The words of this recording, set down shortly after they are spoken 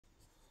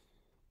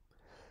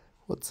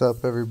What's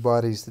up,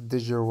 everybody? It's the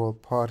Digital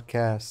World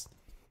Podcast,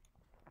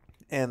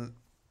 and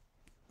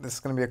this is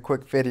going to be a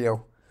quick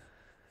video.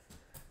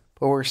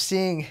 But we're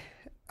seeing,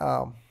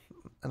 um,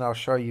 and I'll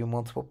show you,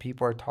 multiple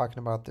people are talking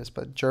about this,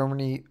 but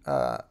Germany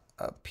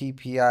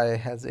PPI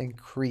has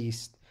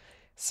increased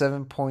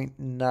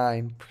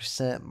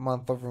 7.9%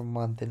 month over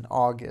month in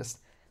August,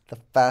 the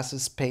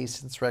fastest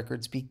pace since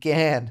records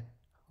began.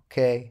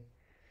 Okay.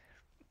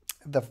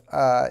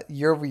 The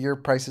year over year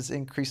prices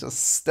increased a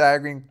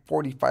staggering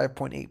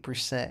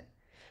 45.8%.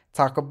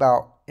 Talk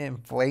about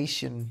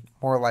inflation,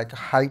 more like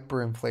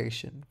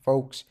hyperinflation.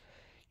 Folks,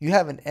 you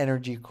have an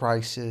energy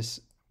crisis.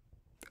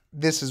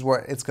 This is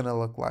what it's going to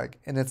look like.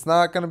 And it's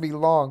not going to be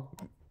long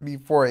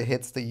before it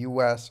hits the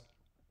US.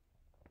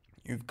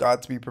 You've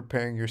got to be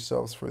preparing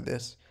yourselves for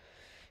this.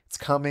 It's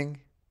coming.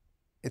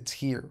 It's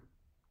here,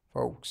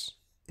 folks.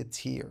 It's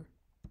here.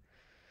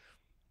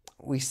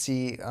 We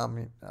see,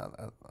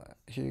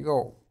 here you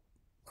go.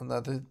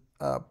 Another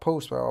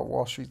post by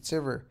Wall Street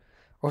Silver.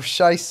 Oh,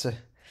 Scheisse.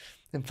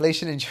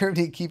 Inflation in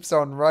Germany keeps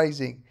on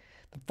rising.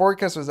 The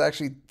forecast was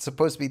actually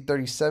supposed to be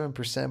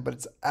 37%, but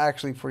it's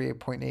actually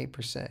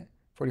 48.8%.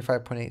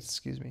 45.8,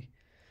 excuse me.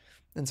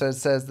 And so it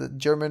says the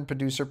German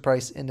Producer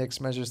Price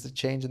Index measures the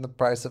change in the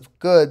price of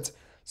goods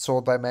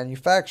sold by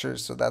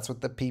manufacturers. So that's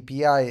what the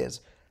PPI is.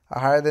 A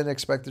higher than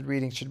expected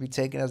reading should be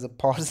taken as a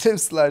positive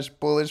slash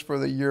bullish for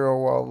the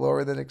euro, while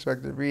lower than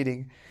expected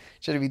reading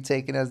should be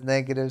taken as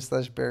negative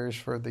slash bearish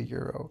for the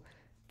euro.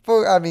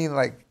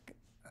 Everyone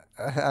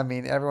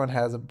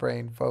has a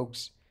brain,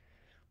 folks.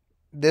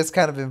 This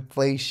kind of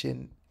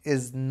inflation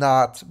is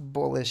not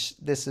bullish.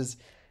 This is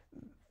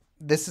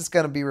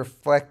going to be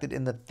reflected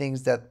in the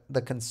things that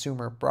the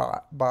consumer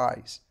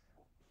buys.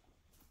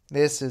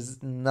 This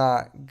is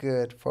not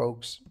good,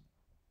 folks.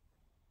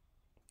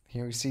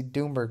 Here we see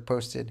Bloomberg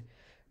posted,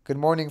 "Good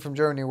morning from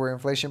Germany, where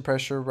inflation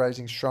pressure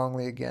rising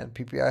strongly again.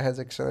 PPI has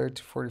accelerated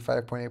to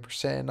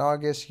 45.8% in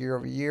August, year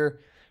over year,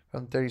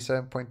 from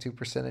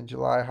 37.2% in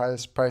July,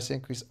 highest price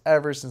increase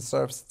ever since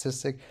start of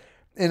statistic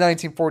in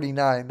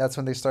 1949. That's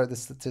when they started the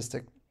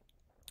statistic.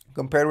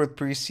 Compared with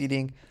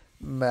preceding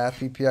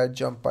math, PPI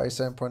jumped by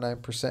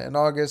 7.9% in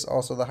August,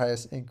 also the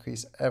highest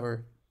increase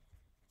ever."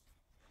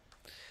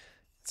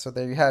 So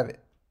there you have it.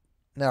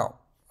 Now,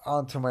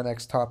 on to my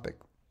next topic.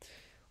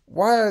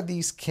 Why are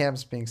these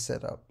camps being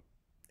set up?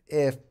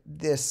 If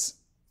this,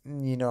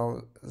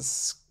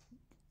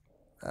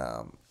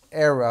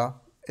 era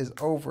is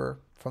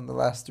over from the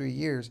last 3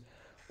 years,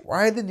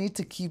 why the need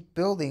to keep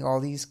building all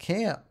these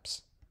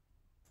camps?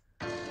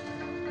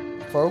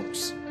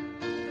 Folks,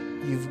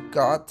 you've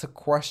got to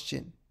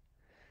question.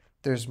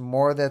 There's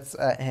more that's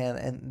at hand,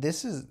 and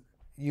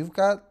you've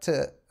got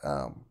to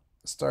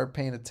start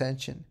paying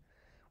attention.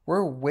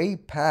 We're way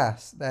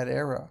past that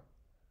era.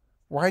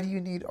 Why do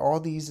you need all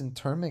these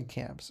internment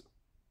camps?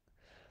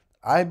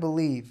 I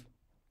believe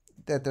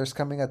that there's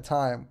coming a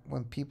time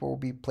when people will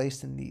be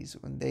placed in these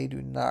when they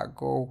do not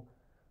go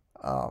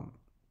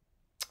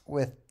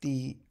with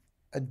the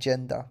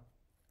agenda.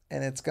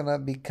 And it's going to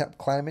become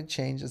climate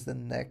change is the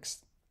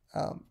next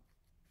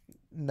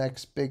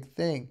big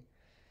thing.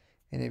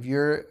 And if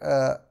you're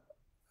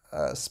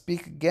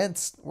speak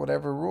against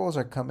whatever rules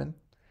are coming,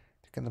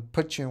 they're going to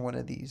put you in one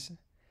of these.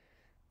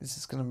 This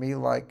is going to be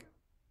like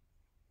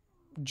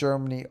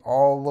Germany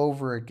all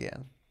over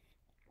again.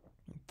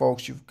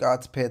 Folks, you've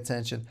got to pay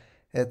attention.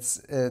 It's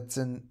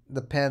in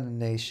the Panda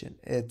Nation.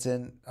 It's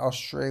in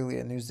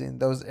Australia, New Zealand,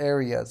 those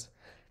areas.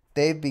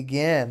 They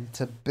began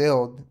to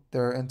build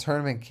their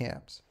internment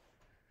camps.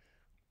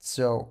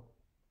 So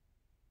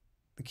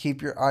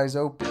keep your eyes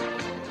open.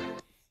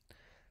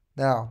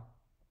 Now,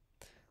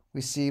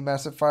 we see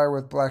massive fire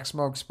with black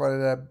smoke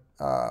spotted at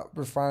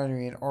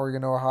refinery in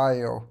Oregon,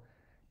 Ohio.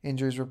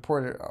 Injuries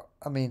reported.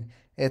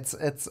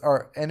 It's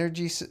our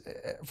energy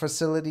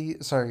facility.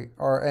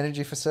 Our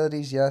energy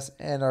facilities, yes,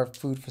 and our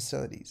food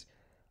facilities,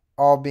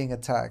 all being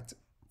attacked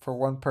for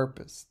one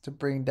purpose: to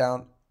bring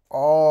down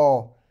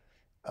all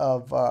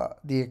of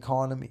the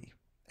economy.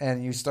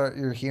 And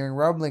you're hearing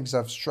rumblings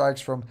of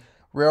strikes from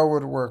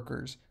railroad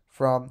workers,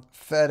 from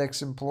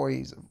FedEx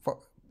employees.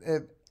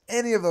 If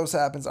any of those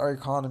happens, our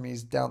economy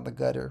is down the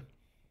gutter.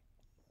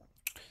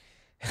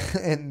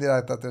 And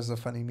I thought there's a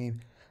funny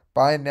meme.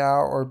 Buy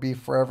now or be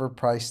forever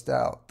priced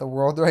out. The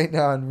world right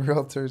now in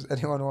realtors.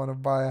 Anyone want to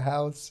buy a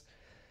house?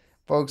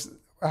 Folks,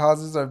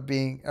 houses are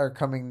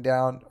coming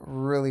down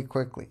really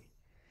quickly.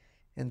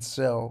 And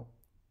so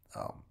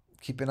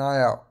keep an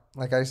eye out.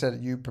 Like I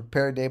said, you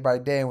prepare day by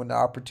day. When the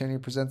opportunity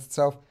presents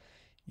itself,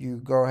 you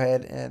go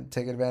ahead and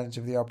take advantage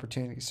of the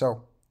opportunity.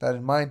 So that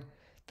in mind,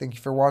 thank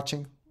you for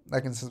watching.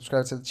 Like and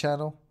subscribe to the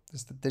channel.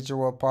 This is the Digital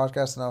World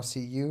Podcast, and I'll see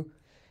you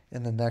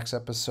in the next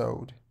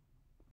episode.